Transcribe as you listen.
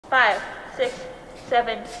5, 6,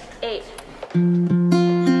 7, 8.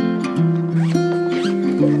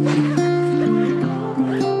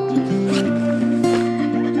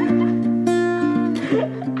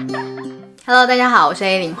 Hello， 大家好，我是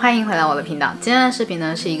A0， 欢迎回来我的频道。今天的视频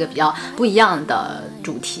呢是一个比较不一样的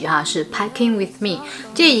主题哈，是 Packing with me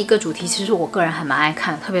这一个主题，其实我个人还蛮爱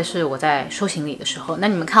看的，特别是我在收行李的时候。那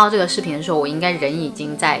你们看到这个视频的时候，我应该人已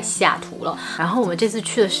经在西雅图了。然后我们这次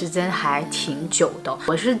去的时间还挺久的，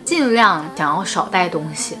我是尽量想要少带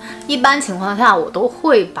东西。一般情况下，我都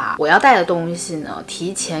会把我要带的东西呢，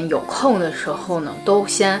提前有空的时候呢，都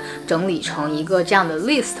先整理成一个这样的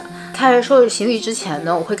list。开始收拾行李之前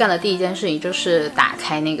呢，我会干的第一件事情就是打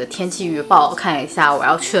开那个天气预报，看一下我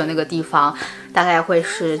要去的那个地方大概会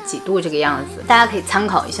是几度这个样子。大家可以参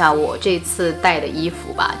考一下我这次带的衣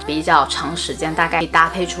服吧，比较长时间，大概可以搭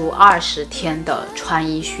配出20天的穿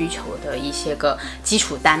衣需求的一些个基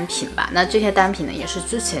础单品吧。那这些单品呢，也是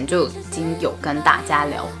之前就已经有跟大家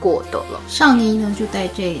聊过的了。上衣呢就带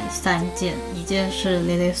这3件，一件是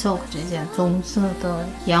Lilysilk 这件棕色的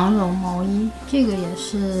羊绒毛衣，这个也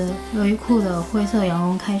是优衣库的灰色羊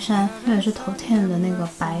绒开衫，这也是 TOTEME 的那个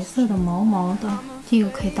白色的毛毛的。这个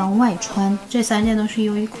可以当外穿，这3件都是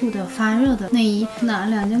优衣库的发热的内衣，拿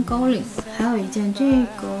2件高领，还有一件这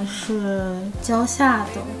个是蕉下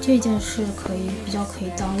的，这件是比较可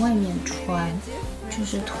以当外面穿，就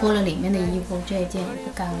是脱了里面的衣服，这一件也不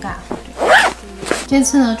尴尬。这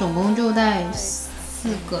次呢，总共就带4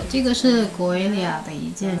个，这个是Aritzia的一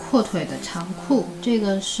件阔腿的长裤，这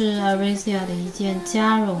个是 Aritzia 的一件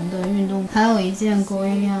加绒的运动，还有一件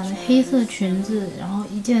Aritzia的黑色裙子，然后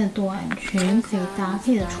一件短裙可以搭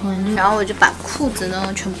配的穿。然后我就把裤子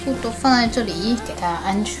呢全部都放在这里，给它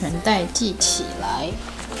安全带系起来。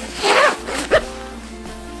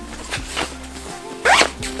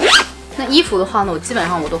那衣服的话呢，我基本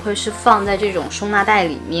上都会是放在这种收纳袋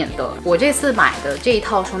里面的。我这次买的这一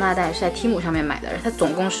套收纳袋是在 Temu 上面买的，它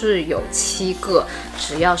总共是有7个，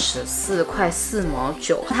只要14块4毛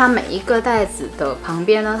9。它每一个袋子的旁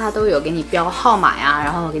边呢，它都有给你标号码呀，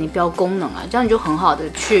然后给你标功能啊，这样你就很好的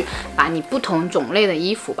去把你不同种类的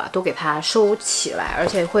衣服吧都给它收起来，而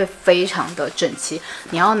且会非常的整齐。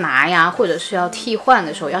你要拿呀，或者是要替换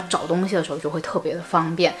的时候，要找东西的时候就会特别的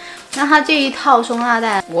方便。那它这一套收纳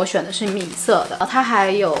袋我选的是米色的，它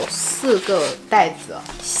还有4个袋子，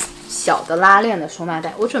小的拉链的收纳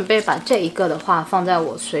袋。我准备把这一个的话放在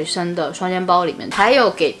我随身的双肩包里面，还有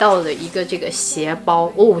给到的一个这个鞋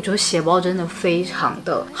包哦，我觉得鞋包真的非常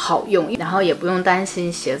的好用，然后也不用担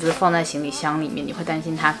心鞋子放在行李箱里面你会担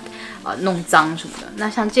心它弄脏什么的。那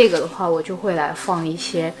像这个的话，我就会来放一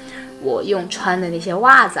些我用穿的那些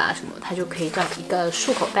袜子啊什么，它就可以这样一个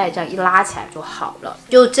束口袋这样一拉起来就好了。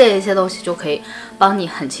就这一些东西就可以帮你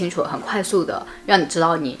很清楚、很快速的让你知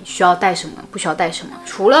道你需要带什么，不需要带什么。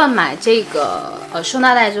除了买这个收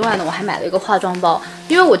纳袋之外呢，我还买了一个化妆包，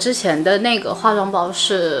因为我之前的那个化妆包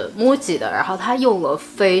是 MUJI 的，然后它用了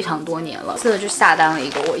非常多年了，这就下单了一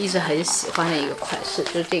个我一直很喜欢的一个款式，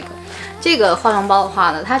就是这个化妆包的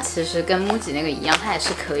话呢，它其实跟 MUJI 那个一样，它也是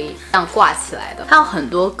可以这样挂起来的，它有很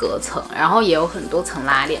多隔层，然后也有很多层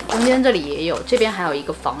拉链，中间这里也有，这边还有一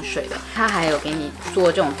个防水的，它还有给你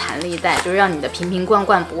做这种弹力带，就是让你的瓶瓶罐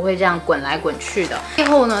罐不会这样滚来滚去的。背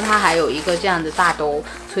后呢，它还有一个这样的大兜，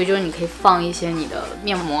所以就是你可以放一些你的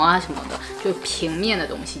面膜啊什么的，就平面的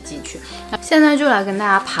东西进去。现在就来跟大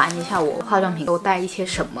家盘一下我化妆品都带一些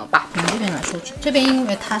什么吧。从这边来说，这边因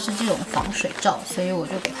为它是这种防水罩，所以我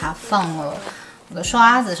就给它放了我的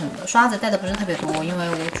刷子什么的。刷子带的不是特别多，因为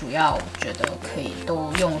我主要觉得可以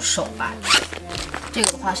都用手吧。这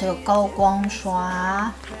个的话是个高光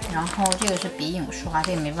刷，然后这个是鼻影刷，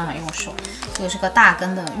这个没办法用手。这个是个大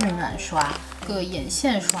根的晕染刷，个眼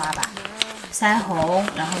线刷吧，腮红，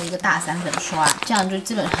然后一个大散粉刷，这样就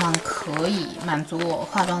基本上可以满足我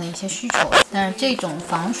化妆的一些需求。但是这种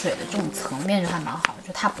防水的这种层面就还蛮好的，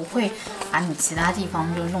就它不会把你其他地方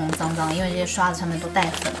就弄脏脏，因为这些刷子上面都带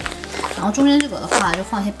粉。然后中间这个的话就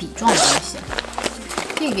放一些笔状的东西，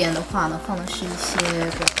这边的话呢放的是一些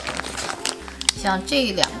像这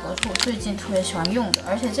2个是我最近特别喜欢用的，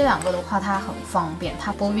而且这2个的话它很方便，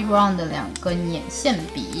它 Bobbi Brown 的2根眼线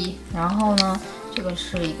笔，然后呢这个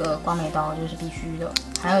是一个刮眉刀，这是必须的，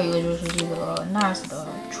还有一个就是这个 NARS 的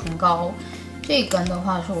唇膏，这根的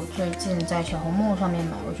话是我最近在小红帽上面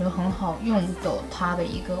买，我觉得很好用的，它的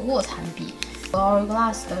一个卧蚕笔。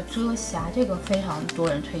Hourglass 的遮瑕，这个非常多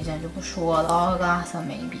人推荐就不说了。Hourglass 的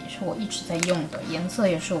眉笔是我一直在用的，颜色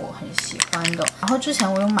也是我很喜欢的。然后之前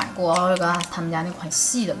我有买过 Hourglass 他们家那款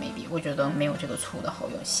细的眉笔，我觉得没有这个粗的好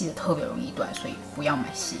用，细的特别容易断，所以不要买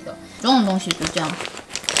细的。这种东西就这样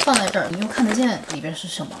放在这儿，你又看得见里边是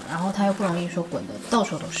什么，然后它又不容易说滚的到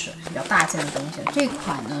处都是，比较大件的东西。这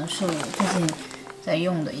款呢是我最近在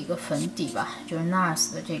用的一个粉底吧，就是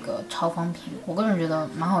NARS 的这个超方瓶，我个人觉得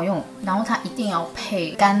蛮好用。然后它一定要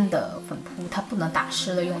配干的粉扑，它不能打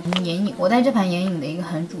湿了用眼影。我戴这盘眼影的一个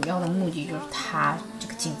很主要的目的就是它这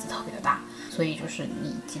个镜子特别的大，所以就是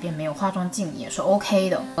你即便没有化妆镜也是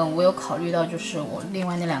OK 的。我有考虑到就是我另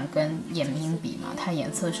外那2根眼影笔嘛，它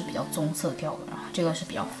颜色是比较棕色调的，然后这个是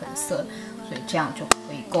比较粉色的，所以这样就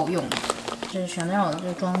可以够用了。这是 Chanel 的这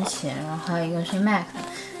个妆前，然后还有一个是 MAC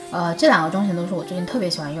的。这2个妆前都是我最近特别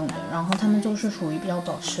喜欢用的，然后它们都是属于比较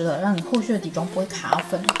保湿的，让你后续的底妆不会卡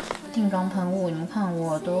粉。定妆喷雾，你们看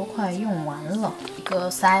我都快用完了，一个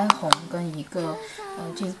腮红跟一个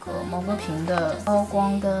这个毛戈平的高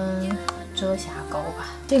光跟遮瑕膏吧。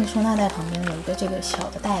这个收纳袋旁边有一个这个小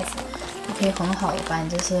的袋子，就可以很好的把你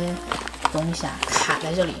这些东西卡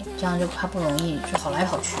在这里，这样就它不容易就跑来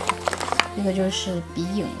跑去。这个就是鼻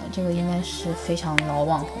影了，这个应该是非常老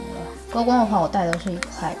网红了。高光的话，我带的是一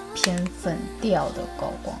块偏粉调的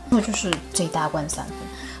高光，就是这一大罐3分。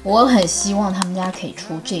我很希望他们家可以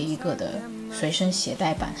出这一个的随身携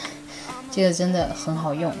带版，这个真的很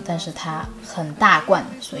好用，但是它很大罐，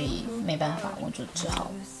所以没办法，我就只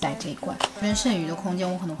好带这一罐。这边剩余的空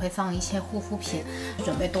间我可能会放一些护肤品，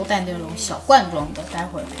准备都带那种小罐装的，待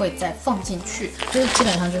会儿会再放进去。这基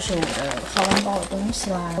本上就是我的化妆包的东西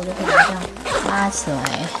啦，我就会把它这样拉起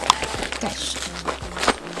来盖上。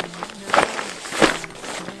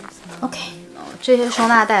OK。这些收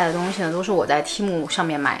纳袋的东西呢，都是我在 Temu 上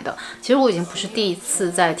面买的。其实我已经不是第一次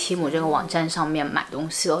在 Temu 这个网站上面买东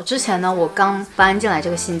西了。之前呢，我刚搬进来这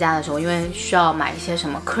个新家的时候，因为需要买一些什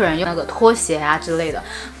么客人用那个拖鞋啊之类的，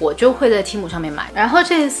我就会在 Temu 上面买。然后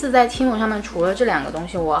这一次在 Temu 上面，除了这2个东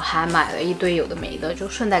西，我还买了一堆有的没的，就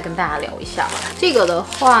顺带跟大家聊一下。这个的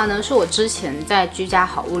话呢，是我之前在居家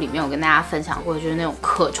好物里面有跟大家分享过的，就是那种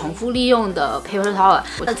可重复利用的 paper towel。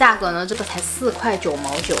我的价格呢，这个才4块9毛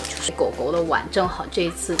9，就是狗狗的碗。正好这一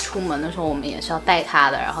次出门的时候我们也是要带它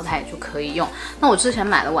的，然后它也就可以用。那我之前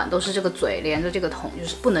买的碗都是这个嘴连着这个桶，就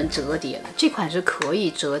是不能折叠的，这款是可以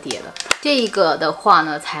折叠的。这个的话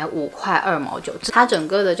呢才5块2毛9，它整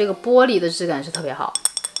个的这个玻璃的质感是特别好。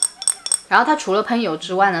然后它除了喷油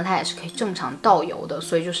之外呢，它也是可以正常倒油的，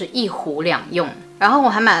所以就是一壶2用。然后我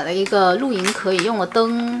还买了一个露营可以用的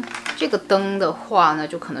灯，这个灯的话呢，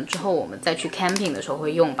就可能之后我们再去 camping 的时候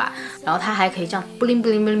会用吧。然后它还可以这样布灵布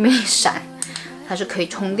灵布灵闪。它是可以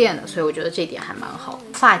充电的，所以我觉得这点还蛮好。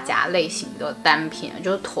发夹类型的单品，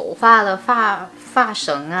就是头发的发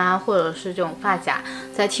绳啊，或者是这种发夹，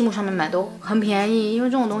在 Temu 上面买都很便宜，因为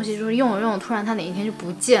这种东西就是用着用着，突然它哪一天就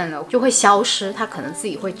不见了，就会消失，它可能自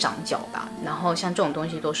己会长脚吧。然后像这种东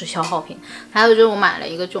西都是消耗品。还有就是我买了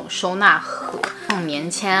一个这种收纳盒，放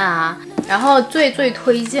棉签啊。然后最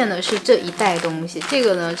推荐的是这一袋东西，这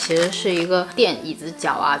个呢其实是一个垫椅子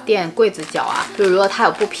脚啊，垫柜子脚啊，就如果它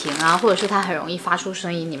有不平啊，或者是它很容易发出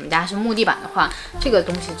声音，你们家是木地板的话，这个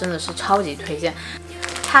东西真的是超级推荐。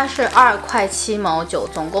它是2块7毛9，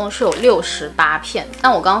总共是有68片。那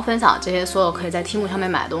我刚刚分享这些所有可以在 Temu 上面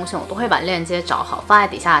买的东西，我都会把链接找好放在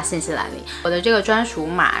底下的信息栏里。我的这个专属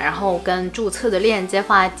码，然后跟注册的链接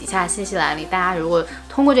放在底下的信息栏里。大家如果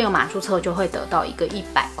通过这个码注册，就会得到一个100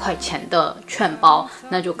块钱的券包，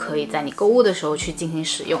那就可以在你购物的时候去进行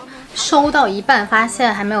使用。收到一半发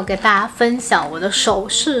现还没有跟大家分享我的首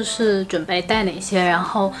饰是准备带哪些，然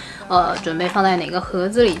后准备放在哪个盒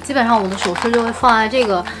子里。基本上我的首饰就会放在这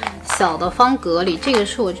个小的方格里，这个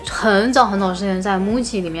是我很早之前在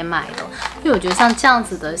MUJI 里面买的，因为我觉得像这样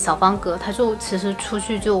子的小方格，它就其实出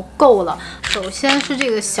去就够了。首先是这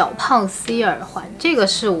个小胖 C 耳环，这个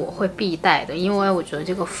是我会必带的，因为我觉得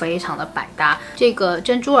这个非常的百搭。这个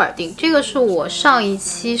珍珠耳钉，这个是我上一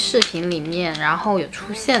期视频里面然后有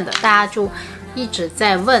出现的，大家就一直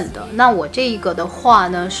在问的。那我这个的话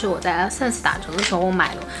呢，是我在 Essence 打折的时候买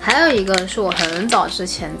的。还有一个是我很早之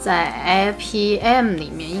前在 IPM 里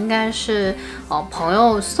面应该是朋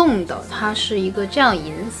友送的，它是一个这样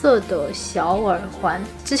银色的小耳环。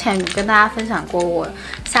之前跟大家分享过我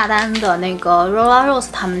下单的那个 Lola Rose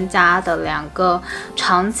他们家的2个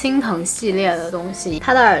常青藤系列的东西。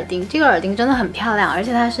它的耳钉，这个耳钉真的很漂亮，而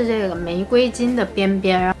且它是这个玫瑰金的边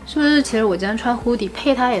边，是不是？其实我今天穿 hoodie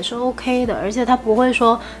配它也是 OK 的，而且它不会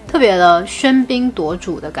说特别的喧宾夺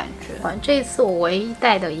主的感觉。这一次我唯一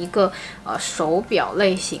戴的一个手表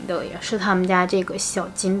类型的，也是他们家这个小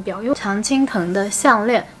金表，用常青藤的项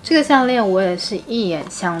链。这个项链我也是一眼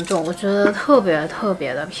相中，我觉得特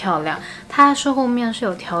别的漂亮。它是后面是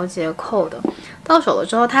有调节扣的。到手了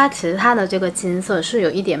之后，其实它的这个金色是有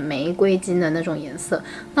一点玫瑰金的那种颜色，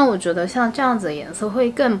那我觉得像这样子的颜色会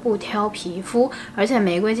更不挑皮肤，而且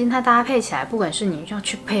玫瑰金它搭配起来，不管是你要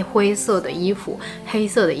去配灰色的衣服、黑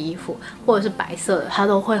色的衣服，或者是白色的，它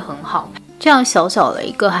都会很好。这样小小的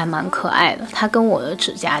一个还蛮可爱的，它跟我的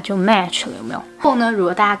指甲就 match 了，有没有？后呢，如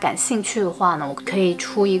果大家感兴趣的话呢，我可以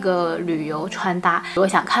出一个旅游穿搭，如果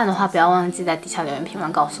想看的话，不要忘记在底下留言评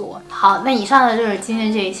论告诉我。好，那以上呢就是今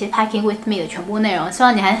天这一期 Packing with me 的全部内容，希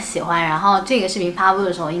望你还喜欢。然后这个视频发布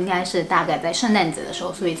的时候，应该是大概在圣诞节的时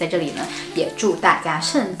候，所以在这里呢，也祝大家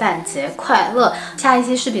圣诞节快乐。下一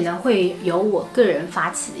期视频呢，会由我个人发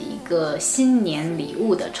起的一个新年礼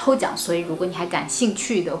物的抽奖，所以如果你还感兴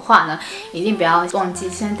趣的话呢，一定不要忘记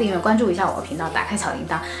先订阅关注一下我的频道，打开小铃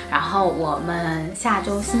铛，然后我们下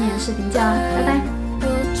周新年视频见啦，拜拜。